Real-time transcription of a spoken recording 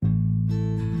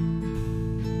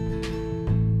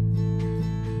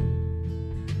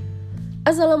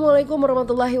Assalamualaikum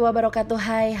warahmatullahi wabarakatuh.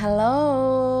 Hai,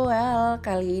 halo. Well,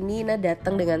 kali ini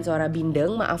datang dengan suara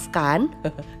bindeng, maafkan.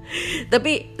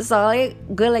 Tapi soalnya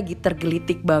gue lagi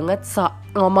tergelitik banget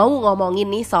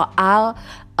ngomongin nih soal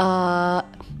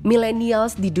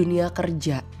millennials di dunia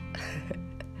kerja.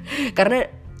 Karena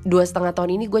 2,5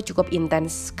 tahun ini gue cukup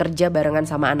intens kerja barengan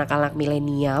sama anak-anak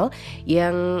milenial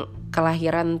yang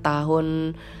kelahiran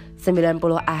tahun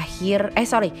 80 akhir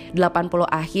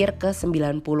ke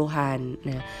 90-an.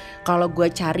 Nah, kalau gue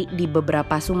cari di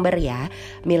beberapa sumber ya,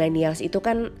 millennials itu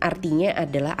kan artinya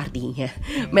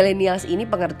millennials ini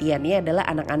pengertiannya adalah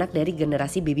anak-anak dari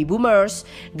generasi baby boomers.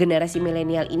 Generasi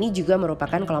milenial ini juga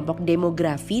merupakan kelompok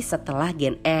demografi setelah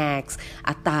Gen X,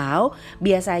 atau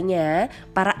biasanya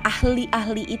para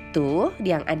ahli-ahli itu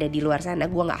yang ada di luar sana,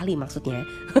 gue nggak ahli maksudnya.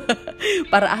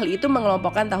 Para ahli itu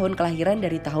mengelompokkan tahun kelahiran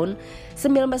dari tahun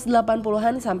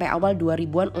 1980-an sampai awal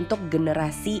 2000-an untuk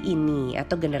generasi ini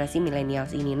atau generasi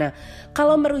millennials ini. Nah,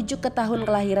 kalau merujuk ke tahun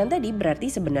kelahiran tadi berarti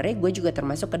sebenarnya gue juga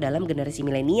termasuk ke dalam generasi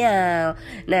milenial.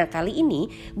 Nah, kali ini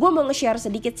gue mau nge-share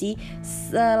sedikit sih,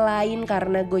 selain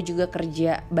karena gue juga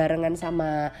kerja barengan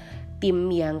sama tim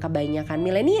yang kebanyakan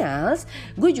millennials,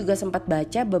 gue juga sempat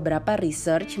baca beberapa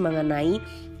research mengenai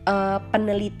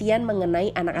penelitian mengenai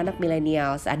anak-anak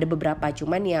millennials. Ada beberapa,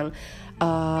 cuman yang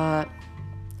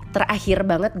terakhir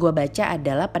banget gue baca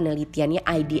adalah penelitiannya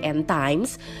IDN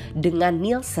Times dengan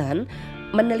Nielsen,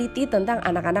 meneliti tentang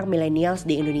anak-anak millennials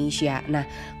di Indonesia. Nah,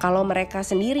 kalau mereka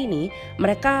sendiri nih,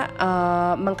 mereka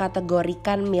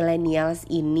mengkategorikan millennials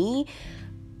ini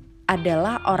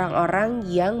adalah orang-orang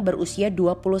yang berusia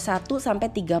 21 sampai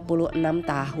 36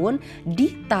 tahun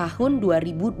di tahun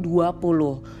 2020.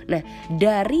 Nah,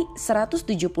 dari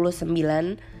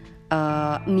 179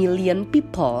 million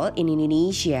people in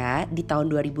Indonesia di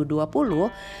tahun 2020,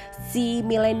 si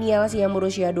millennials yang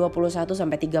berusia 21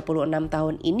 sampai 36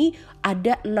 tahun ini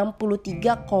ada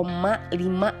 63,5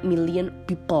 million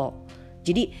people.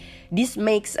 Jadi this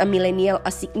makes a millennial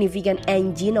a significant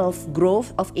engine of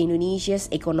growth of Indonesia's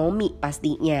economy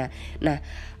pastinya. Nah,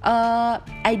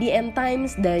 IDN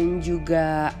Times dan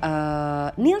juga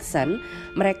Nielsen,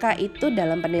 mereka itu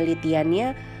dalam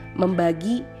penelitiannya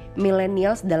membagi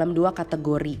millennials dalam 2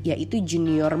 kategori, yaitu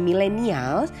junior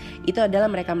millennials. Itu adalah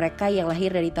mereka-mereka yang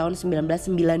lahir dari tahun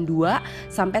 1992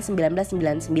 sampai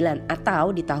 1999,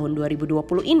 atau di tahun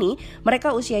 2020 ini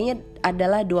mereka usianya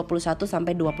adalah 21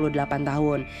 sampai 28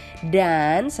 tahun.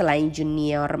 Dan selain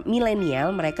junior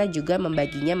millennial, mereka juga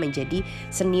membaginya menjadi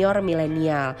senior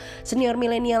millennial. Senior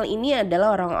millennial ini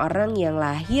adalah orang-orang yang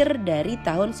lahir dari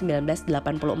tahun 1984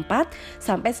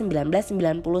 sampai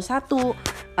 1991,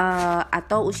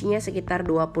 atau usianya sekitar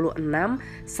 26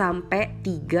 sampai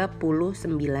 36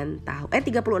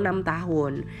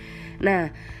 tahun. Nah,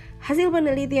 hasil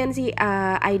penelitian si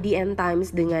IDN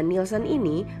Times dengan Nielsen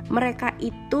ini, mereka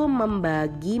itu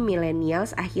membagi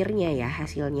millennials akhirnya ya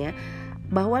hasilnya,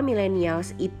 bahwa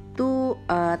millennials itu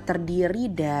terdiri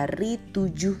dari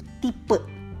 7 tipe.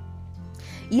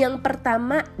 Yang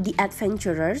pertama the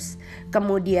adventurers,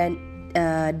 kemudian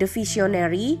the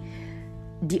visionary,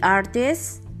 the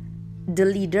artist, the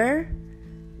leader,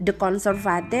 the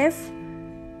conservative,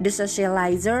 the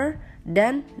socializer,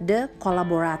 dan the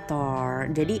collaborator.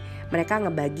 Jadi mereka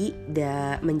ngebagi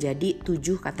menjadi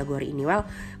 7 kategori ini. Well,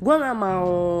 gue gak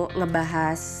mau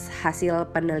ngebahas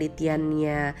hasil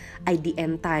penelitiannya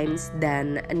IDN Times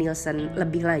dan Nielsen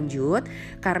lebih lanjut,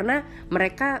 karena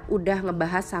mereka udah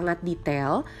ngebahas sangat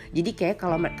detail. Jadi kayak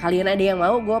kalau kalian ada yang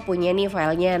mau, gue punya nih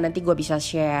filenya, nanti gue bisa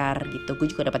share gitu. Gue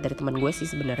juga dapat dari teman gue sih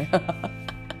sebenarnya.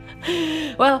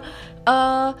 Well,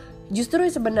 justru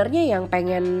sebenarnya yang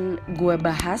pengen gue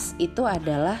bahas itu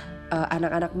adalah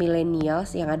anak-anak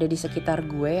millennials yang ada di sekitar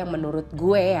gue, yang menurut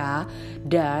gue ya.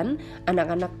 Dan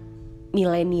anak-anak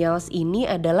millennials ini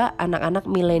adalah anak-anak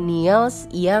millennials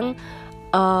yang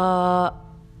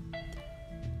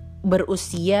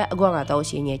berusia, gue gak tahu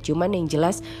usianya, cuman yang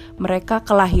jelas mereka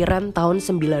kelahiran tahun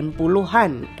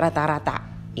 90-an rata-rata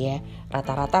ya.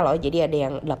 Rata-rata loh, jadi ada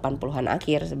yang 80-an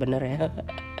akhir sebenarnya.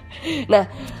 Nah,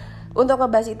 untuk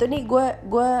ngebahas itu nih gue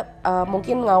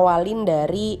mungkin ngawalin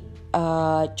dari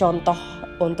contoh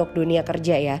untuk dunia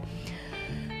kerja ya.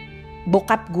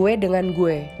 Bokap gue dengan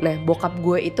gue. Nah, bokap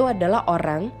gue itu adalah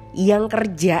orang yang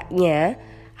kerjanya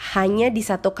hanya di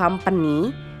satu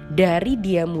company dari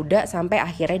dia muda sampai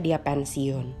akhirnya dia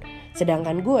pensiun.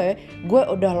 Sedangkan gue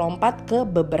udah lompat ke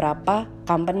beberapa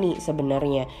company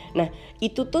sebenarnya. Nah,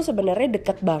 itu tuh sebenarnya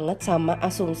deket banget sama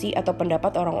asumsi atau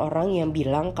pendapat orang-orang yang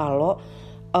bilang kalau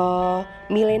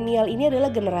milenial ini adalah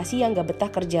generasi yang gak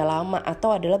betah kerja lama,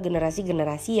 atau adalah generasi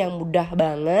yang mudah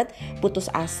banget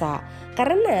putus asa.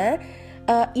 Karena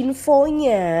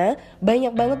infonya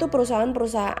banyak banget tuh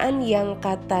perusahaan-perusahaan yang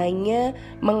katanya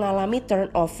mengalami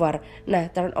turnover. Nah,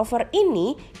 turnover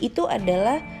ini itu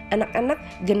adalah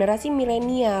anak-anak generasi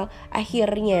milenial.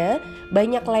 Akhirnya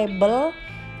banyak label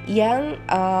yang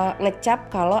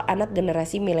ngecap kalau anak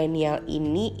generasi milenial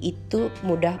ini itu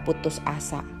mudah putus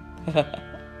asa.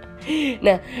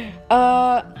 Nah,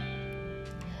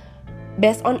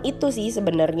 based on itu sih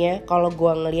sebenarnya kalau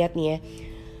gue ngelihat nih ya,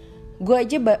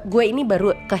 gue ini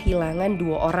baru kehilangan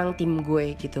 2 orang tim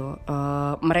gue gitu.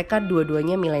 Mereka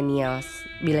dua-duanya millennials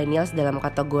dalam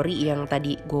kategori yang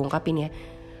tadi gue ungkapin ya,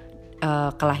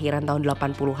 kelahiran tahun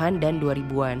 80-an dan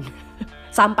 2000-an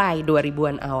sampai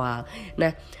 2000-an awal.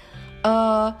 Nah,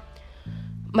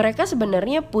 mereka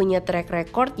sebenarnya punya track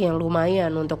record yang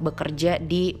lumayan untuk bekerja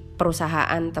di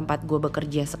perusahaan tempat gue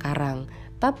bekerja sekarang.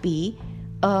 Tapi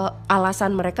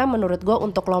alasan mereka menurut gue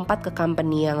untuk lompat ke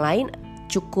company yang lain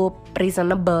cukup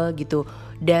reasonable gitu.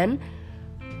 Dan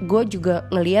gue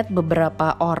juga ngelihat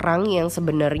beberapa orang yang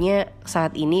sebenarnya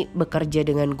saat ini bekerja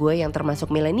dengan gue yang termasuk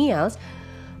millennials,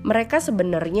 mereka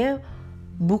sebenarnya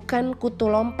bukan kutu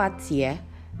lompat sih ya.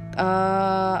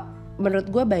 Menurut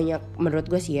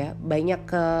gue sih ya banyak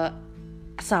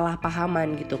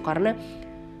kesalahpahaman gitu. Karena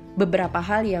beberapa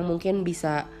hal yang mungkin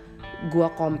bisa gue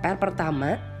compare.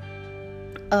 Pertama,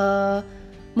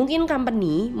 mungkin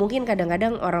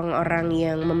kadang-kadang orang-orang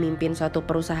yang memimpin suatu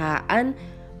perusahaan,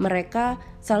 mereka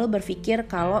selalu berpikir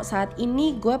kalau saat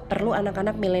ini gue perlu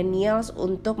anak-anak millennials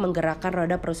untuk menggerakkan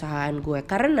roda perusahaan gue.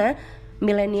 Karena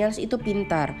millennials itu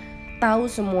pintar, tahu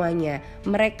semuanya,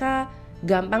 mereka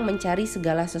gampang mencari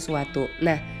segala sesuatu.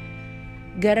 Nah,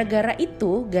 gara-gara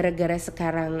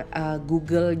sekarang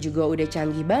Google juga udah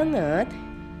canggih banget,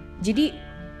 jadi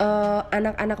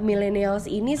anak-anak millennials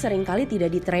ini seringkali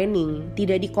tidak di-training,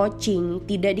 tidak di-coaching,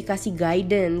 tidak dikasih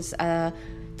guidance.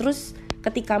 Terus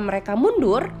ketika mereka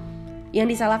mundur, yang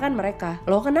disalahkan mereka.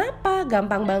 Loh kenapa?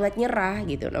 Gampang banget nyerah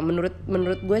gitu. Nah,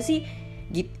 menurut gue sih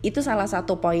itu salah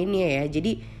satu poinnya ya.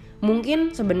 Jadi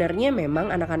mungkin sebenarnya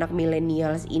memang anak-anak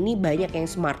millennials ini banyak yang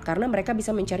smart karena mereka bisa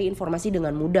mencari informasi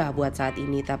dengan mudah buat saat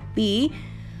ini. Tapi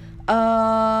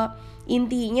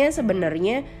intinya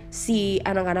sebenarnya si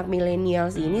anak-anak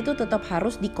millennials ini tuh tetap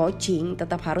harus di coaching,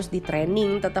 tetap harus di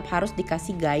training, tetap harus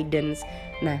dikasih guidance.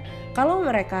 Nah, kalau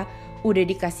mereka udah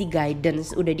dikasih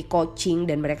guidance, udah di coaching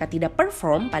dan mereka tidak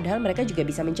perform, padahal mereka juga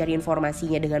bisa mencari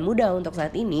informasinya dengan mudah untuk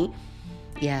saat ini,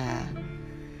 ya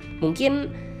mungkin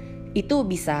itu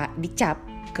bisa dicap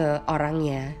ke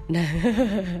orangnya.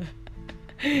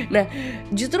 Nah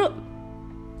justru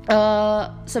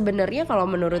sebenarnya kalau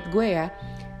menurut gue ya,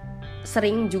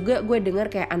 sering juga gue dengar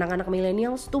kayak anak-anak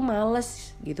millennials tuh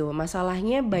males gitu.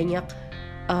 Masalahnya banyak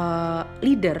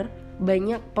leader,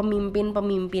 banyak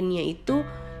pemimpin-pemimpinnya itu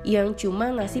yang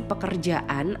cuma ngasih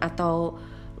pekerjaan atau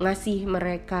ngasih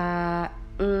mereka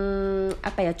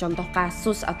contoh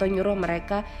kasus atau nyuruh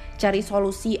mereka cari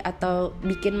solusi atau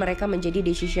bikin mereka menjadi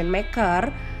decision maker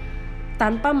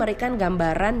tanpa memberikan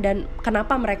gambaran dan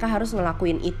kenapa mereka harus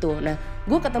ngelakuin itu. Nah,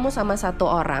 gue ketemu sama satu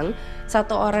orang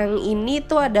ini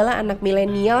tuh adalah anak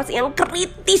millennials yang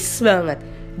kritis banget.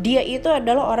 Dia itu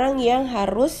adalah orang yang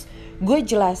harus gue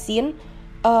jelasin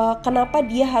kenapa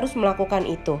dia harus melakukan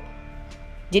itu.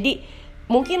 Jadi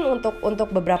mungkin untuk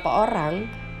beberapa orang,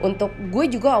 untuk gue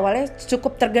juga awalnya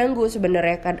cukup terganggu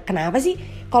sebenarnya. Kenapa sih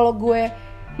kalau gue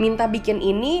minta bikin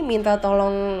ini, minta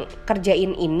tolong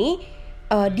kerjain ini,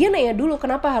 dia nanya dulu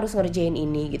kenapa harus ngerjain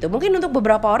ini gitu. Mungkin untuk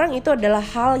beberapa orang itu adalah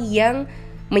hal yang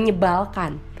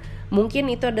menyebalkan.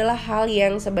 Mungkin itu adalah hal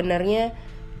yang sebenarnya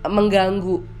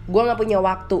mengganggu. Gue gak punya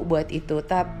waktu buat itu.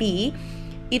 Tapi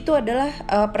itu adalah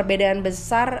perbedaan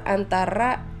besar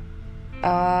antara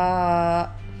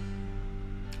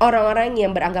orang-orang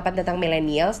yang beranggapan tentang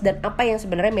millennials dan apa yang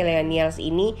sebenarnya millennials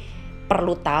ini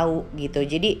perlu tahu gitu.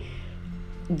 Jadi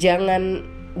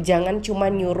jangan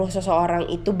cuma nyuruh seseorang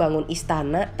itu bangun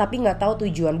istana tapi nggak tahu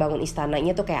tujuan bangun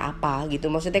istananya tuh kayak apa gitu.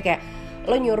 Maksudnya kayak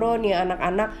lo nyuruh nih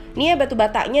anak-anak, nih ya batu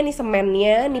batanya, nih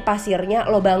semennya, nih pasirnya,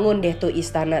 lo bangun deh tuh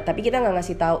istana. Tapi kita nggak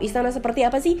ngasih tahu istana seperti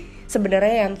apa sih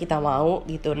sebenarnya yang kita mau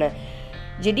gitu. Nah,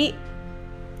 jadi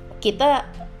kita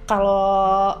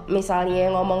kalau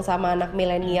misalnya ngomong sama anak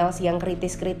millennials yang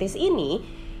kritis-kritis ini,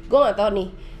 gue nggak tahu nih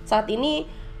saat ini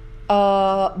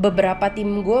beberapa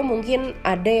tim gue mungkin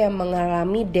ada yang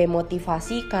mengalami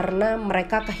demotivasi karena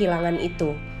mereka kehilangan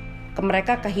itu.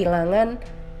 Mereka kehilangan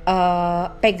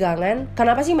pegangan.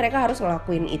 Kenapa sih mereka harus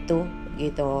ngelakuin itu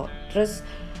gitu? Terus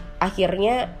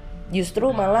akhirnya justru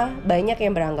malah banyak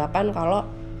yang beranggapan kalau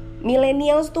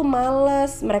millennials tuh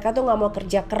males, mereka tuh nggak mau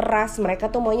kerja keras, mereka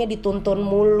tuh maunya dituntun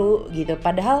mulu gitu.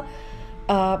 Padahal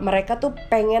mereka tuh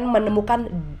pengen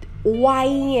menemukan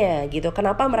why-nya gitu.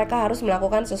 Kenapa mereka harus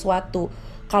melakukan sesuatu?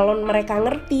 Kalau mereka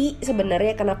ngerti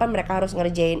sebenarnya kenapa mereka harus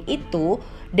ngerjain itu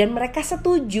dan mereka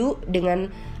setuju dengan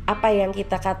apa yang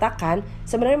kita katakan,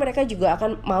 sebenarnya mereka juga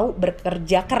akan mau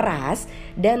bekerja keras.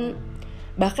 Dan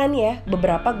bahkan ya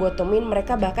beberapa gue temuin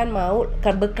mereka bahkan mau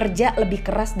bekerja lebih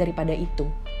keras daripada itu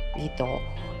gitu.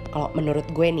 Kalau menurut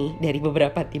gue nih dari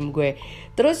beberapa tim gue.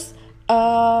 Terus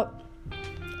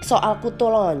soal Kutu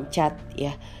Loncat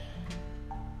ya,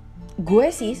 gue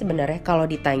sih sebenarnya kalau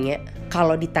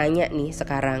ditanya nih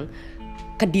sekarang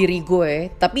ke diri gue,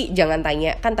 tapi jangan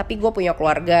tanya kan, tapi gue punya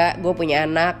keluarga, gue punya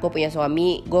anak, gue punya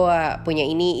suami, gue punya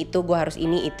ini itu, gue harus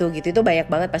ini itu gitu. Itu banyak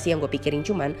banget pasti yang gue pikirin.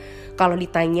 Cuman kalau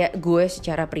ditanya gue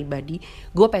secara pribadi,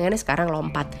 gue pengennya sekarang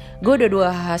lompat. Gue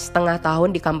udah 2,5 tahun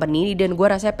di company ini dan gue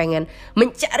rasanya pengen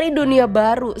mencari dunia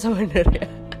baru sebenarnya.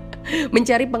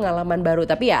 Mencari pengalaman baru.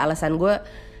 Tapi ya alasan gue,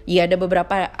 ya ada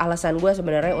beberapa alasan gue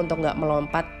sebenarnya untuk nggak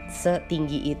melompat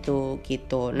setinggi itu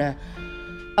gitu. Nah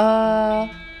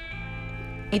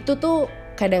itu tuh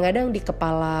kadang-kadang di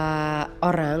kepala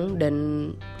orang, dan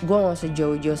gue gak usah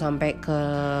jauh-jauh sampai ke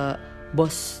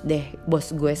bos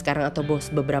gue sekarang atau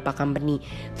bos beberapa company,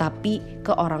 tapi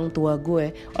ke orang tua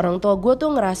gue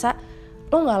tuh ngerasa,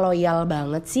 lo gak loyal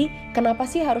banget sih, kenapa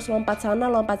sih harus lompat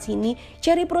sana lompat sini,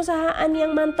 cari perusahaan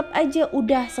yang mantep aja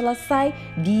udah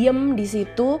selesai, diem di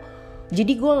situ.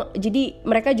 Jadi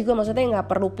mereka juga maksudnya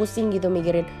nggak perlu pusing gitu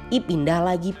mikirin, pindah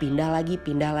lagi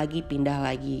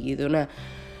gitu. Nah,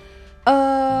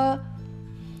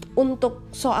 untuk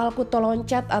soal Kutu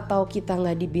Loncat atau kita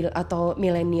nggak atau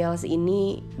millennials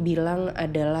ini bilang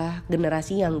adalah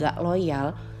generasi yang nggak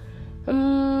loyal,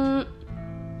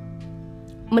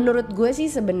 menurut gue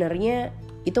sih sebenarnya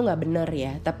itu nggak benar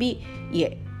ya. Tapi ya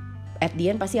at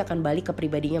the end pasti akan balik ke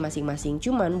pribadinya masing-masing.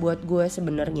 Cuman buat gue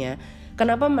sebenarnya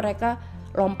kenapa mereka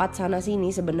lompat sana sini,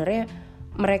 sebenarnya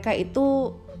mereka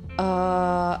itu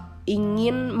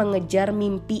ingin mengejar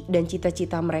mimpi dan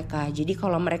cita-cita mereka. Jadi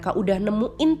kalau mereka udah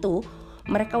nemuin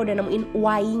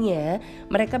why-nya,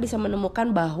 mereka bisa menemukan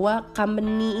bahwa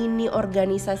company ini,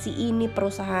 organisasi ini,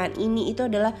 perusahaan ini itu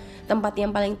adalah tempat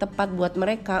yang paling tepat buat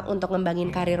mereka untuk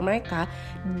ngembangin karir mereka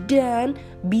dan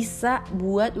bisa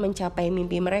buat mencapai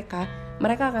mimpi mereka.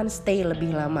 Mereka akan stay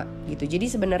lebih lama gitu. Jadi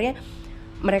sebenarnya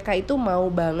mereka itu mau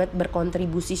banget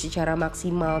berkontribusi secara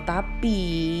maksimal,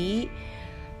 tapi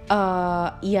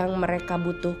yang mereka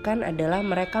butuhkan adalah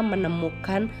mereka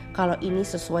menemukan kalau ini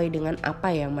sesuai dengan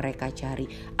apa yang mereka cari.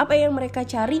 Apa yang mereka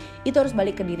cari itu harus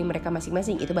balik ke diri mereka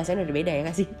masing-masing. Itu bahasanya udah beda ya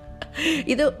gak sih?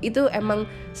 Itu emang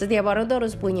setiap orang tuh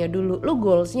harus punya dulu, lo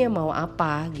goalsnya mau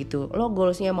apa gitu. Lo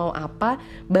goalsnya mau apa,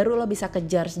 baru lo bisa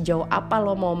kejar sejauh apa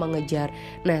lo mau mengejar.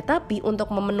 Nah tapi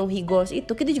untuk memenuhi goals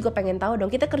itu kita juga pengen tahu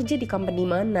dong, kita kerja di company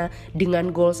mana,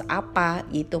 dengan goals apa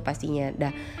gitu pastinya.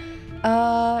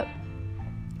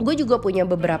 Gue juga punya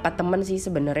beberapa teman sih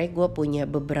sebenarnya, gue punya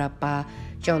beberapa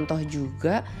contoh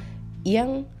juga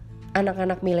yang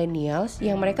anak-anak millennials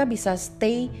yang mereka bisa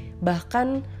stay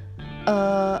bahkan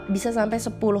bisa sampai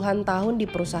 10-an tahun di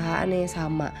perusahaan yang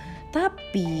sama.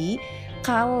 Tapi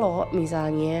kalau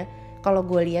misalnya kalau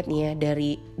gue lihat nih ya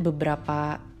dari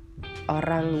beberapa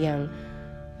orang yang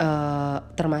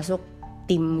termasuk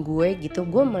tim gue gitu,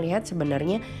 gue melihat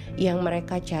sebenarnya yang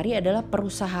mereka cari adalah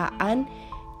perusahaan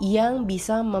yang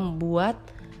bisa membuat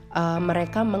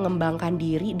mereka mengembangkan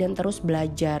diri dan terus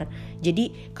belajar.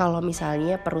 Jadi kalau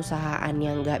misalnya perusahaan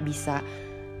yang gak bisa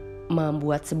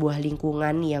membuat sebuah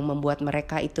lingkungan yang membuat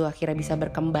mereka itu akhirnya bisa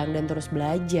berkembang dan terus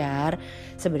belajar,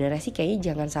 sebenarnya sih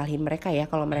kayaknya jangan salahin mereka ya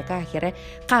kalau mereka akhirnya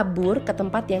kabur ke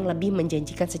tempat yang lebih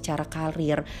menjanjikan secara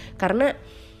karir. Karena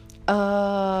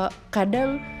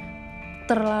kadang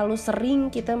terlalu sering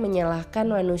kita menyalahkan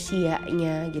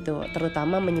manusianya gitu,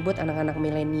 terutama menyebut anak-anak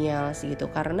milenial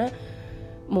gitu, karena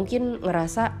mungkin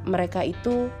ngerasa mereka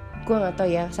itu, gue nggak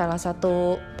tahu ya, salah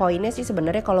satu poinnya sih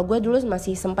sebenarnya kalau gue dulu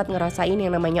masih sempat ngerasain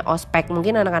yang namanya ospek.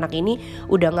 Mungkin anak-anak ini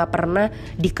udah nggak pernah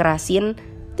dikerasin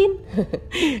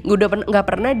nggak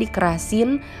pernah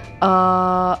dikerasin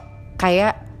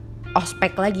kayak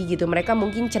ospek lagi gitu. Mereka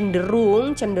mungkin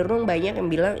cenderung banyak yang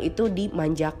bilang itu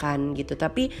dimanjakan gitu.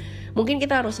 Tapi mungkin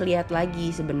kita harus lihat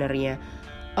lagi sebenarnya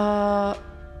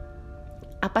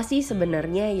apa sih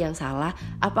sebenarnya yang salah.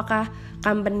 Apakah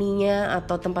company-nya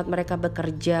atau tempat mereka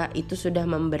bekerja itu sudah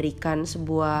memberikan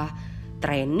sebuah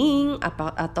training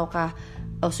ataukah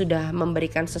sudah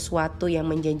memberikan sesuatu yang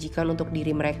menjanjikan untuk diri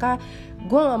mereka.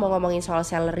 Gue gak mau ngomongin soal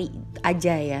salary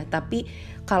aja ya, tapi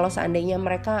kalau seandainya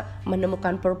mereka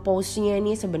menemukan purpose-nya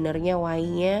nih sebenarnya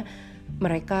why-nya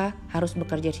mereka harus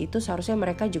bekerja di situ, seharusnya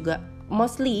mereka juga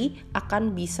mostly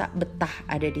akan bisa betah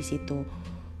ada di situ.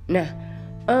 Nah,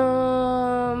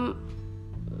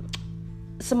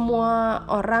 semua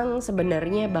orang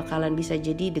sebenarnya bakalan bisa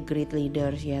jadi the great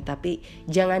leaders ya, tapi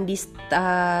jangan di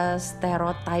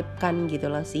stereotypekan gitu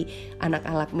loh si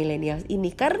anak-anak milenial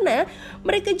ini, karena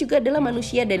mereka juga adalah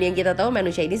manusia, dan yang kita tahu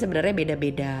manusia ini sebenarnya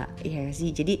beda-beda ya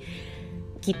sih. Jadi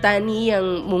kita nih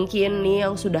yang mungkin nih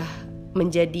yang sudah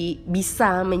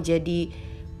bisa menjadi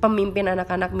pemimpin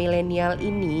anak-anak milenial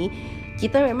ini,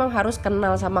 kita memang harus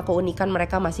kenal sama keunikan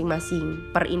mereka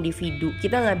masing-masing per individu.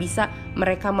 Kita gak bisa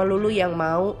mereka melulu yang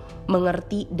mau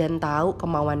mengerti dan tahu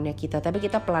kemauannya kita, tapi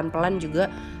kita pelan-pelan juga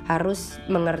harus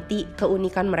mengerti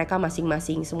keunikan mereka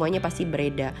masing-masing. Semuanya pasti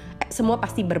berbeda, semua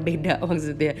pasti berbeda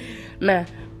maksudnya. Nah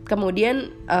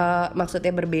kemudian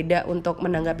maksudnya berbeda untuk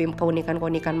menanggapi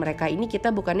keunikan-keunikan mereka ini,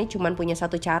 kita bukannya cuma punya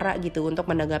satu cara gitu untuk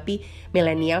menanggapi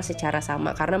milenial secara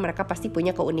sama, karena mereka pasti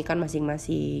punya keunikan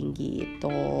masing-masing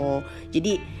gitu.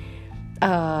 Jadi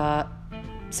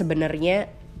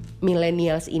sebenarnya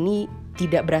millennials ini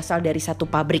tidak berasal dari satu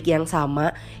pabrik yang sama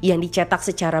yang dicetak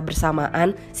secara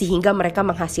bersamaan sehingga mereka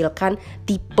menghasilkan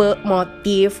tipe,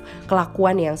 motif,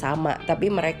 kelakuan yang sama, tapi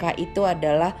mereka itu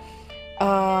adalah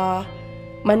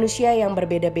manusia yang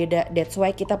berbeda-beda. That's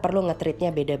why kita perlu nge-treatnya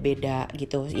beda-beda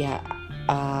gitu ya.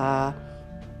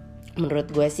 Menurut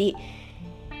gue sih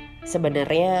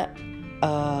sebenarnya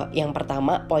yang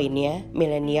pertama poinnya,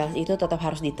 millennials itu tetap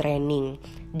harus di training,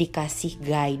 dikasih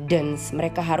guidance,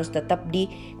 mereka harus tetap di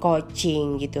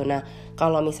coaching gitu. Nah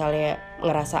kalau misalnya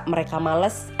ngerasa mereka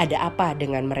malas, ada apa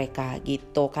dengan mereka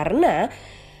gitu, karena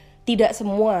tidak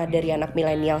semua dari anak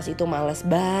millennials itu malas.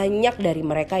 Banyak dari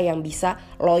mereka yang bisa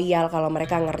loyal kalau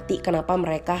mereka ngerti kenapa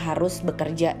mereka harus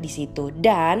bekerja di situ.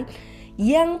 Dan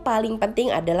yang paling penting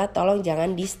adalah tolong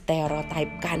jangan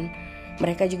di-stereotypekan.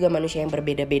 Mereka juga manusia yang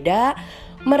berbeda-beda.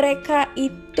 Mereka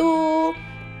itu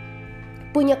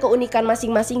punya keunikan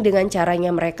masing-masing dengan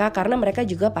caranya mereka, karena mereka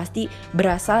juga pasti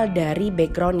berasal dari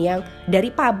background yang,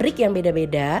 dari pabrik yang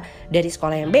beda-beda, dari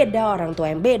sekolah yang beda, orang tua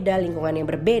yang beda, lingkungan yang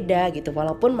berbeda gitu,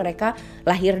 walaupun mereka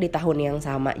lahir di tahun yang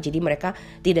sama. Jadi mereka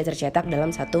tidak tercetak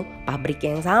dalam satu pabrik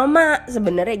yang sama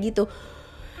sebenarnya gitu.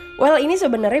 Well, ini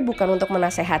sebenarnya bukan untuk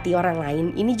menasehati orang lain,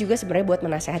 ini juga sebenarnya buat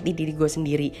menasehati diri gue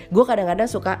sendiri. Gue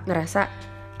kadang-kadang suka ngerasa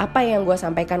apa yang gue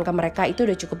sampaikan ke mereka itu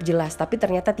udah cukup jelas, tapi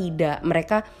ternyata tidak.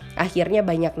 Mereka akhirnya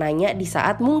banyak nanya di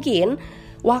saat mungkin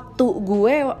waktu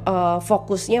gue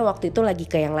fokusnya waktu itu lagi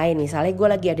ke yang lain. Misalnya gue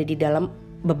lagi ada di dalam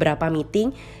beberapa meeting,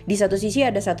 di satu sisi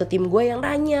ada satu tim gue yang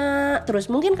nanya terus,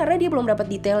 mungkin karena dia belum dapat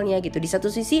detailnya gitu. Di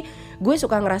satu sisi gue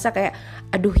suka ngerasa kayak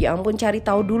aduh ya ampun, cari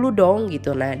tahu dulu dong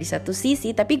gitu. Nah di satu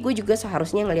sisi tapi gue juga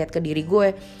seharusnya ngelihat ke diri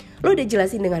gue, lo udah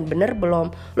jelasin dengan benar belum,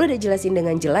 lo udah jelasin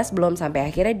dengan jelas belum, sampai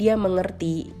akhirnya dia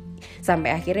mengerti,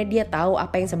 sampai akhirnya dia tahu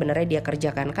apa yang sebenarnya dia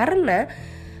kerjakan. Karena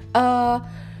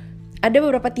ada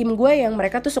beberapa tim gue yang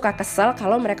mereka tuh suka kesel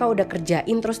kalau mereka udah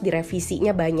kerjain terus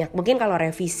direvisinya banyak. Mungkin kalau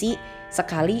revisi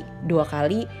sekali, 2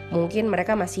 kali mungkin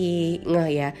mereka masih ngeh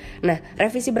ya. Nah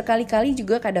revisi berkali-kali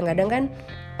juga kadang-kadang kan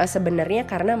sebenarnya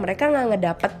karena mereka gak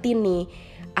ngedapetin nih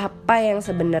apa yang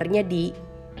sebenarnya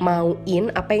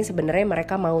dimauin, apa yang sebenarnya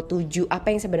mereka mau tuju,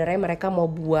 apa yang sebenarnya mereka mau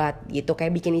buat gitu.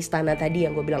 Kayak bikin istana tadi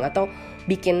yang gue bilang, atau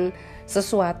bikin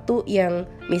sesuatu yang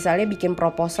misalnya bikin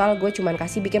proposal, gue cuman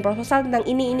kasih bikin proposal tentang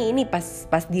ini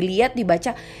pas dilihat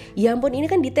dibaca, ya ampun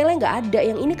ini kan detailnya nggak ada,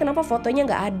 yang ini kenapa fotonya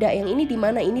nggak ada, yang ini di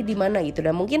mana gitu.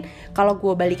 Dan mungkin kalau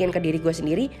gue balikin ke diri gue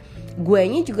sendiri,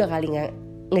 guenya juga kali nggak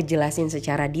ngejelasin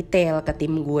secara detail ke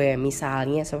tim gue,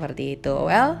 misalnya seperti itu.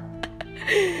 Well,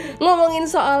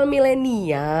 ngomongin soal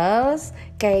millennials,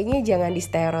 kayaknya jangan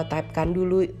di-stereotypekan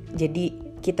dulu.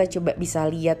 Jadi kita coba bisa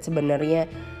lihat sebenarnya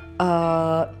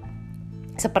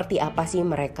seperti apa sih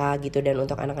mereka gitu. Dan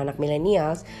untuk anak-anak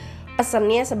millennials,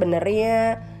 pesannya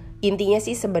sebenarnya, intinya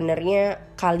sih sebenarnya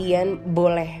kalian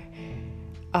boleh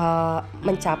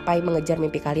mencapai, mengejar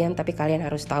mimpi kalian, tapi kalian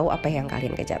harus tahu apa yang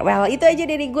kalian kejar. Well, itu aja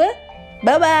dari gue.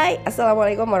 Bye-bye.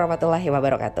 Assalamualaikum warahmatullahi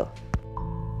wabarakatuh.